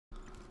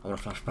I want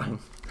a flashbang.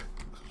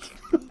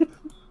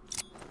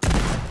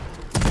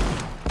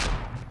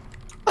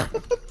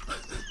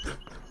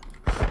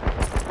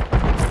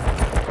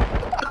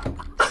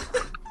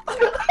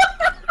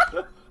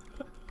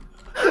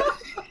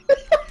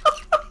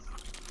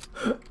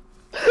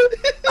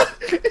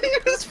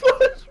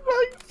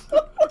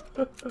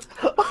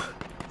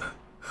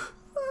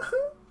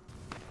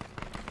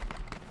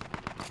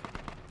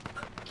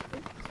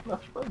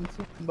 Flashbang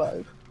talking about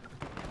him.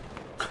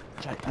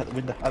 Jake, out the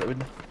window, out the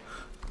window.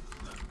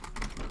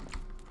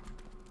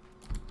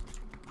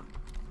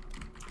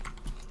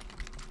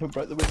 Who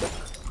broke the window?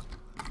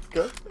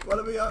 Go.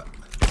 Let me go.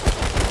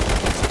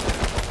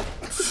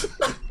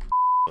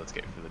 Let's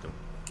get through the door.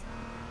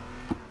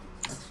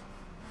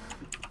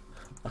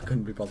 I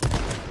couldn't be bothered to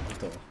open the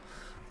door.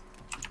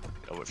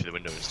 I'll wait through the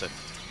window instead.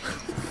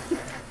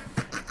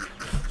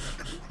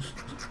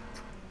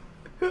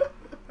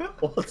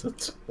 What a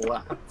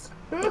twat.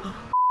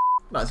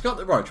 No, he's got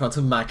the right trying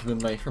to magnum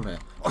me from here.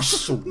 I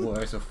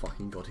swear to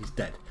fucking god, he's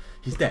dead.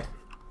 He's dead.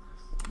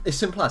 It's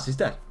simple as, he's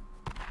dead.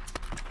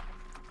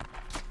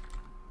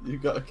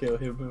 You've got to kill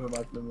him with a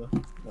magnum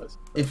though. Nice.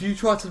 If you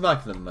try to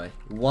magnum me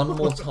one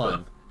more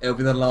time, it'll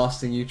be the last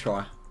thing you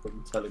try.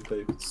 I'm telling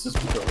people, it's just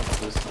because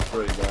this is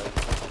free, guys.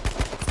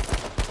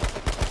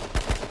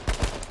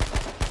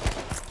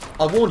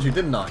 I warned you,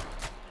 didn't I?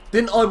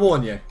 Didn't I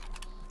warn you?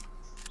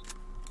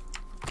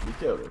 You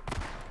killed him.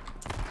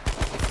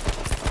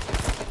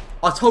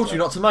 I told you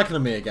not to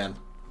magnum me again.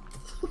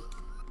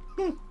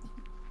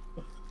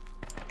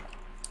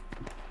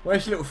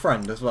 Where's your little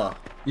friend as well?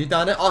 You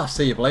down it? Oh, I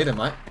see you bleeding,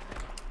 mate.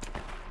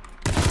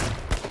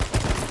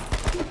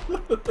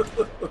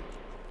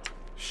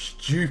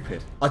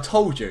 Stupid. I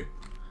told you.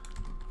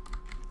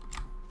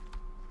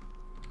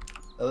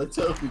 Are they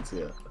talking to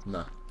you?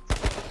 No.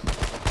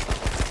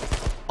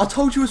 I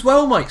told you as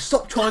well, mate.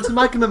 Stop trying to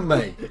magnum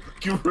me.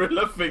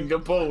 Gorilla finger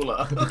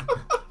baller.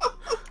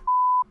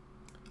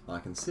 I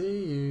can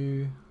see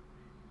you.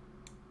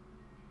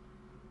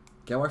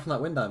 Get away from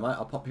that window, mate.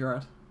 I'll pop your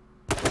head.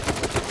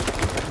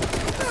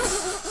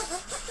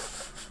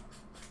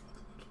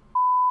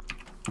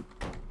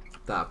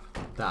 Dab,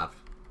 dab,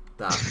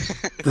 dab,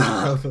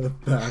 dab, dab,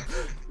 dab,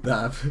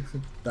 dab.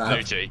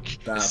 No, Jake.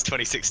 Dab, This is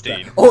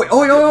 2016. dab. Oi,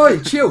 oi, oi, oi!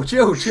 Chill,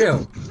 chill,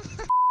 chill.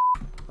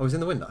 Oh, he's in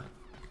the window.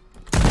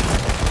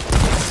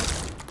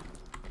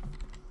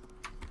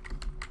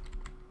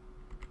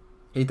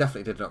 He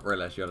definitely did not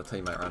realise you had a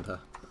teammate around her.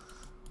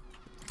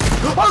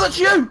 Oh, that's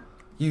you!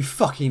 You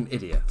fucking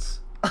idiots.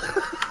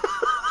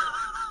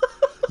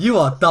 You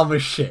are dumb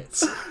as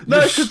shit. No,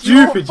 You 'cause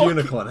stupid you're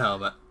unicorn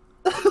helmet.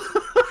 I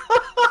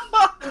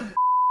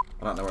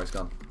don't know where he's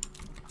gone.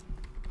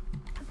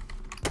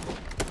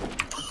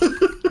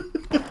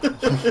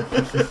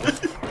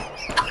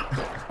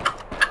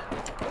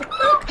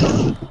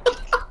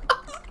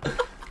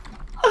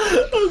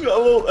 I've got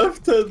a little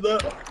F10 there.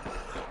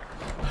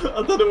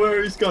 I don't know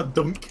where he's gone.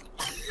 Dunk.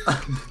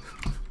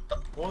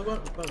 Why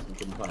won't the person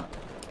come back?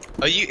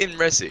 Are you in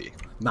Resi?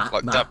 Matt,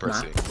 Like Matt, Dab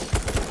Matt.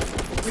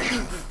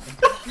 Resi?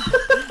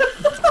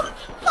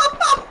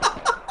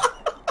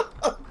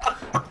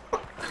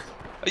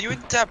 Are you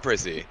in Dab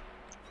Resi?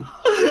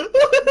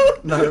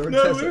 No,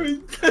 We're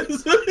in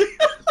Tessie.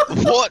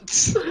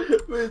 What?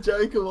 We're in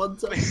Jacob one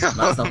time. Matt's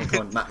not one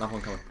coming. Matt, not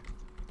one coming.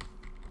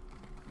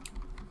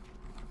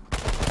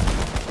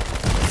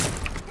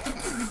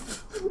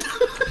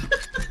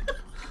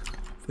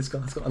 This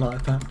guy's got an eye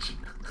patch.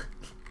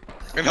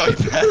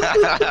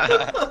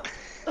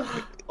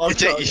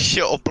 Jake, you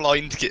shit or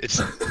blind kid.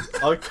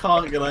 I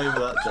can't get over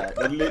that, Jack.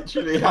 I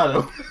literally had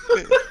him.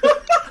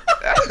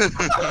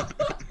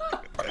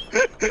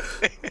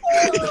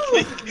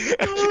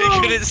 He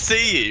couldn't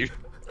see you.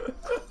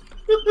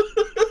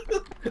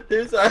 He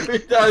was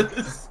having down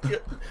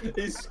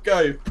his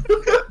scope.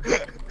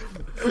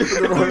 With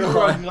the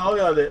wrong eye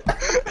on it.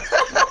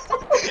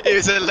 It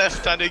was a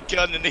left-handed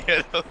gun and he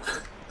had a...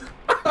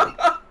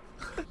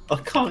 I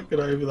can't get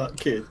over that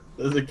kid.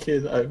 There's a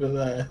kid over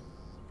there.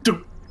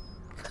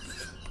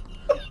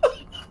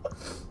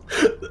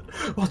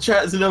 Watch out,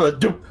 there's another.